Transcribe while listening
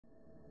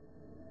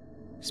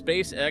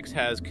SpaceX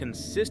has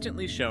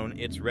consistently shown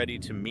it's ready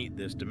to meet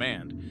this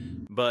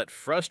demand, but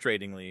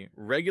frustratingly,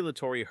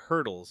 regulatory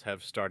hurdles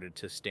have started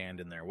to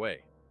stand in their way.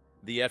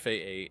 The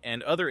FAA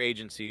and other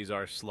agencies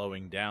are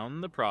slowing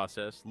down the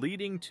process,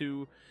 leading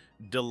to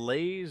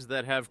delays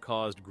that have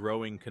caused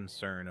growing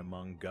concern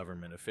among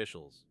government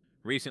officials.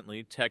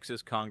 Recently,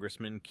 Texas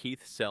Congressman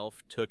Keith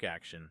Self took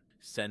action,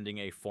 sending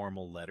a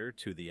formal letter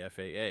to the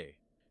FAA.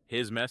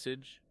 His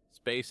message: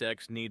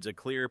 SpaceX needs a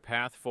clear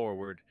path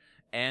forward,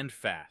 and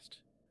fast.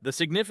 The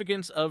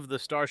significance of the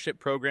Starship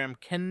program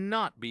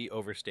cannot be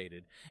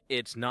overstated.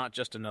 It's not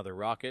just another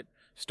rocket.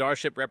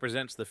 Starship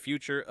represents the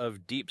future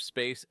of deep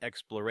space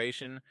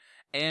exploration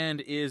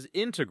and is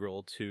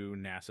integral to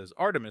NASA's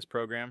Artemis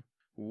program,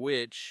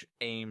 which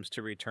aims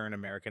to return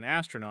American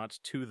astronauts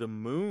to the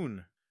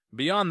moon.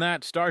 Beyond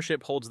that,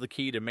 Starship holds the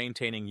key to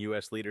maintaining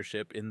U.S.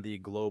 leadership in the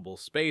global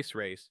space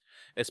race,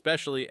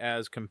 especially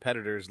as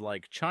competitors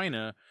like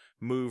China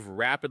move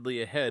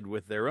rapidly ahead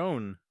with their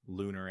own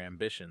lunar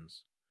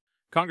ambitions.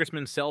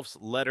 Congressman Self's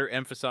letter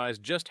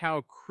emphasized just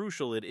how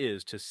crucial it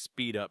is to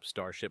speed up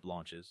Starship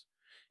launches.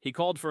 He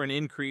called for an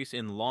increase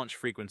in launch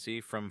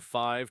frequency from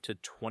 5 to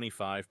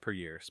 25 per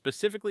year,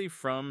 specifically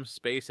from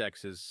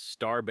SpaceX's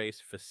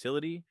Starbase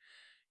facility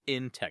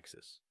in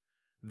Texas.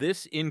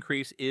 This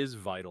increase is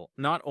vital,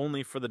 not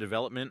only for the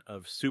development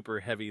of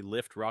super heavy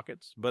lift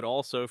rockets, but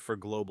also for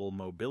global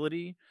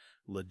mobility,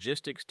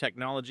 logistics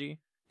technology,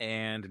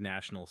 and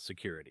national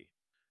security.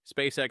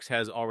 SpaceX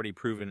has already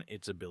proven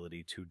its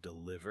ability to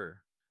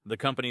deliver. The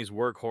company's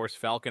workhorse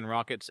Falcon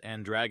rockets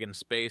and Dragon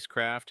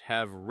spacecraft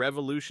have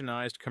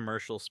revolutionized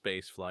commercial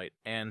spaceflight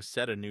and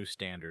set a new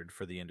standard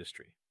for the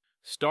industry.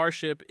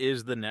 Starship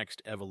is the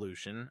next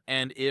evolution,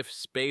 and if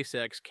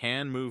SpaceX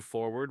can move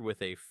forward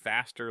with a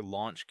faster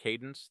launch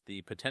cadence,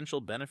 the potential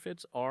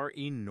benefits are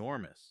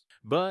enormous.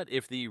 But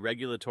if the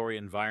regulatory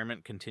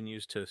environment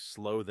continues to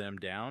slow them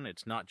down,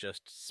 it's not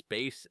just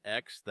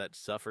SpaceX that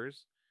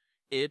suffers.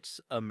 It's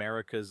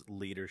America's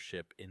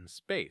leadership in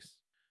space.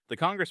 The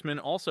congressman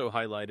also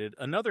highlighted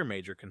another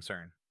major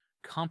concern: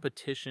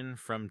 competition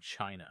from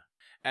China.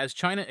 As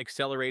China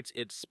accelerates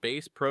its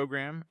space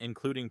program,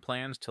 including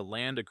plans to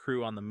land a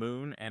crew on the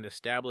moon and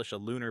establish a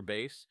lunar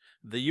base,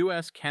 the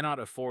U.S. cannot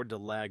afford to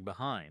lag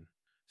behind.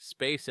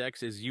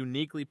 SpaceX is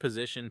uniquely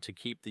positioned to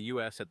keep the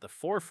U.S. at the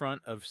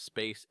forefront of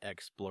space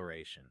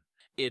exploration.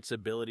 Its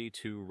ability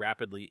to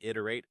rapidly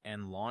iterate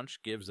and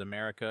launch gives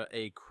America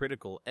a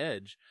critical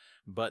edge,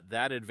 but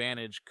that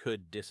advantage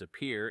could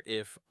disappear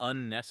if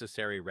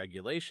unnecessary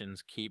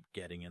regulations keep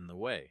getting in the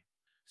way.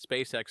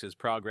 SpaceX's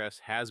progress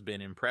has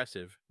been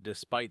impressive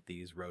despite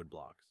these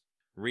roadblocks.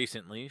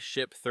 Recently,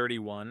 Ship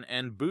 31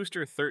 and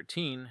Booster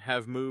 13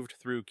 have moved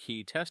through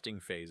key testing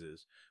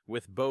phases,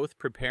 with both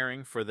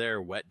preparing for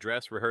their wet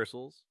dress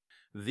rehearsals.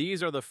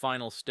 These are the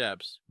final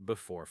steps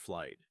before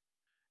flight.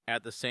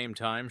 At the same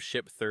time,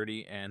 Ship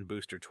 30 and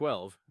Booster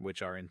 12,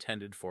 which are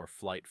intended for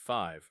Flight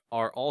 5,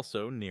 are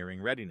also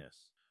nearing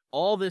readiness.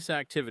 All this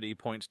activity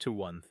points to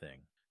one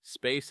thing: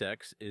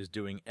 SpaceX is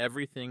doing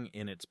everything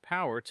in its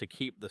power to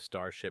keep the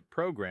Starship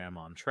program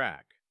on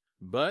track.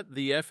 But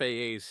the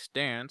FAA's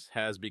stance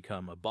has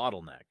become a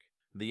bottleneck.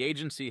 The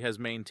agency has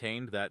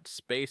maintained that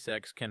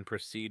SpaceX can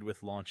proceed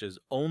with launches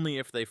only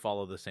if they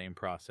follow the same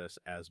process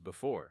as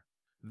before.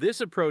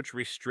 This approach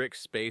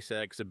restricts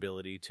SpaceX's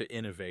ability to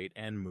innovate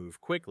and move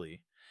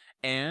quickly,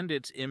 and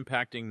it's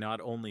impacting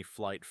not only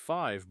Flight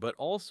 5 but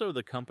also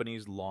the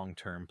company's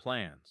long-term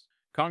plans.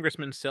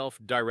 Congressman Self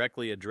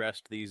directly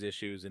addressed these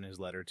issues in his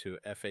letter to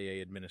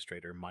FAA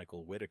Administrator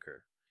Michael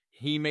Whitaker.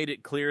 He made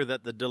it clear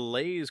that the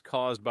delays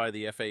caused by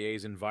the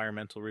FAA's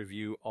environmental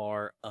review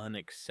are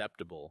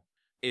unacceptable,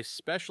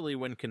 especially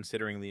when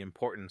considering the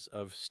importance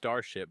of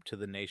Starship to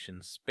the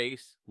nation's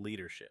space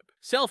leadership.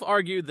 Self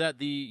argued that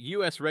the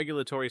U.S.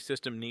 regulatory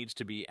system needs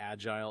to be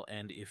agile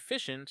and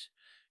efficient,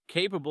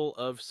 capable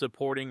of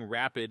supporting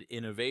rapid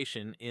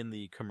innovation in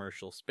the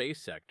commercial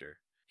space sector.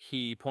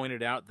 He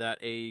pointed out that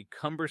a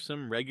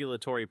cumbersome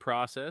regulatory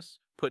process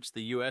puts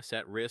the U.S.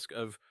 at risk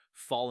of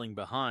falling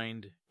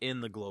behind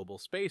in the global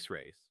space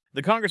race.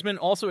 The congressman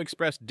also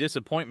expressed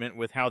disappointment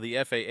with how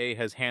the FAA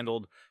has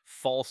handled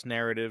false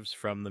narratives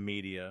from the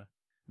media.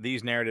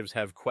 These narratives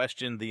have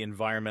questioned the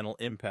environmental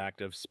impact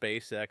of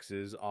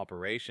SpaceX's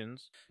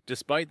operations,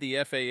 despite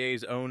the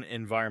FAA's own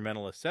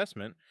environmental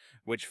assessment,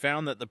 which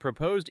found that the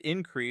proposed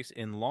increase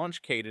in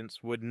launch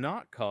cadence would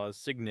not cause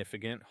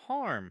significant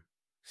harm.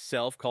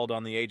 Self called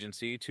on the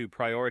agency to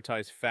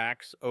prioritize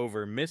facts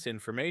over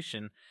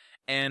misinformation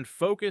and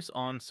focus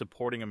on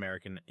supporting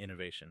American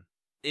innovation.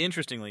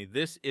 Interestingly,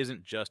 this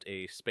isn't just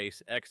a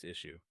SpaceX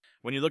issue.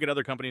 When you look at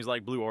other companies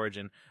like Blue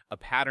Origin, a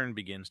pattern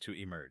begins to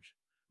emerge.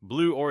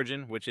 Blue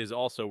Origin, which is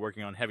also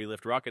working on heavy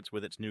lift rockets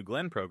with its New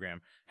Glenn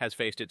program, has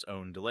faced its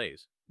own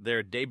delays.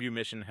 Their debut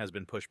mission has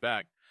been pushed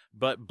back,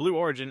 but Blue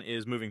Origin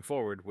is moving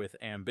forward with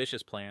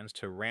ambitious plans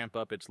to ramp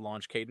up its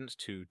launch cadence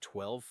to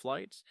 12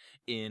 flights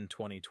in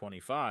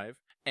 2025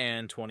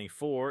 and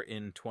 24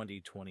 in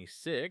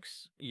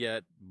 2026,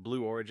 yet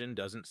Blue Origin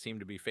doesn't seem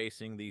to be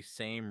facing the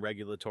same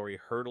regulatory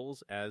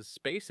hurdles as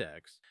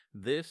SpaceX.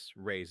 This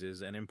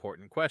raises an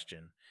important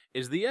question.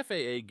 Is the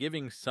FAA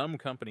giving some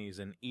companies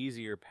an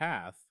easier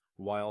path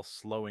while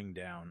slowing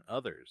down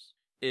others?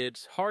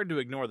 It's hard to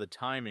ignore the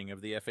timing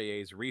of the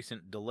FAA's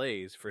recent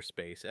delays for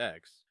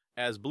SpaceX.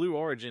 As Blue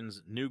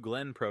Origin's New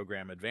Glenn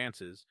program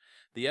advances,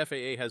 the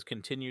FAA has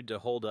continued to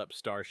hold up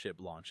Starship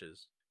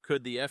launches.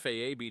 Could the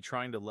FAA be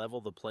trying to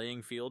level the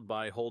playing field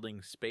by holding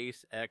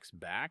SpaceX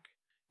back?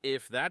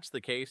 If that's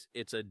the case,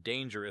 it's a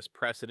dangerous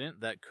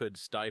precedent that could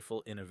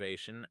stifle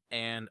innovation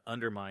and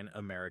undermine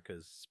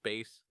America's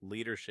space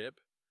leadership.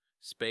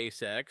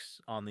 SpaceX,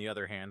 on the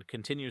other hand,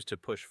 continues to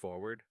push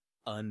forward,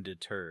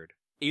 undeterred.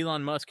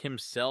 Elon Musk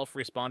himself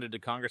responded to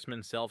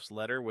Congressman Self's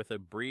letter with a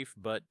brief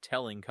but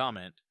telling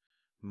comment.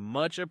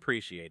 Much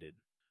appreciated.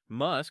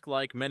 Musk,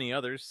 like many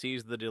others,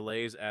 sees the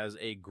delays as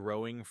a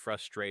growing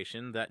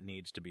frustration that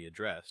needs to be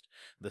addressed.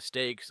 The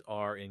stakes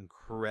are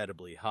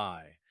incredibly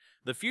high.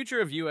 The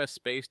future of U.S.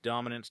 space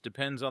dominance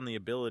depends on the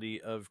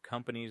ability of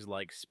companies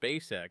like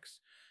SpaceX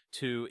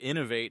to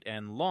innovate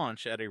and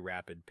launch at a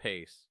rapid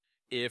pace.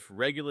 If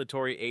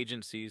regulatory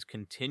agencies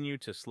continue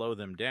to slow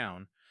them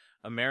down,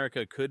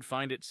 America could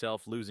find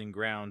itself losing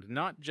ground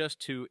not just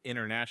to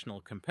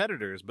international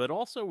competitors, but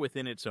also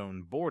within its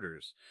own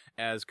borders,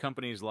 as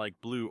companies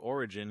like Blue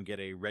Origin get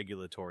a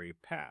regulatory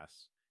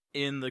pass.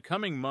 In the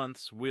coming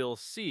months, we'll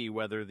see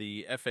whether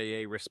the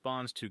FAA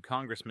responds to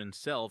Congressman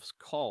Self's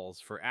calls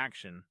for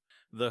action.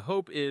 The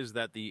hope is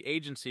that the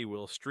agency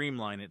will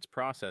streamline its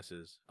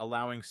processes,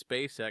 allowing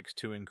SpaceX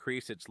to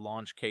increase its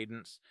launch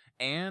cadence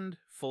and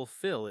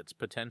fulfill its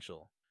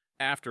potential.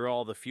 After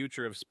all, the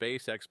future of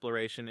space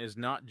exploration is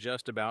not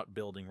just about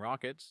building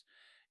rockets.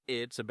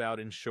 It's about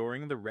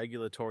ensuring the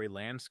regulatory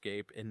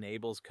landscape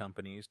enables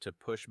companies to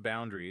push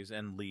boundaries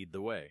and lead the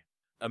way.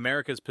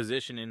 America's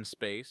position in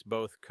space,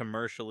 both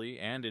commercially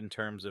and in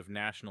terms of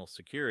national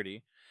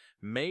security,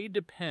 may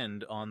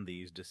depend on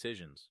these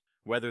decisions.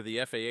 Whether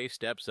the FAA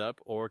steps up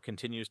or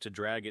continues to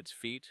drag its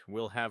feet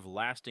will have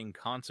lasting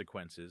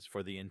consequences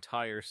for the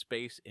entire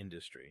space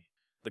industry.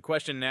 The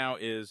question now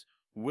is,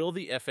 will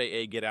the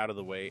FAA get out of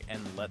the way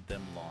and let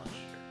them launch?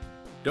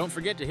 Don't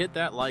forget to hit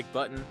that like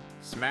button,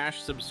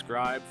 smash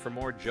subscribe for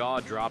more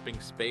jaw-dropping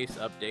space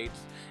updates,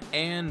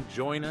 and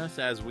join us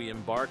as we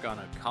embark on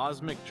a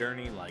cosmic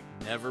journey like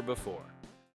never before.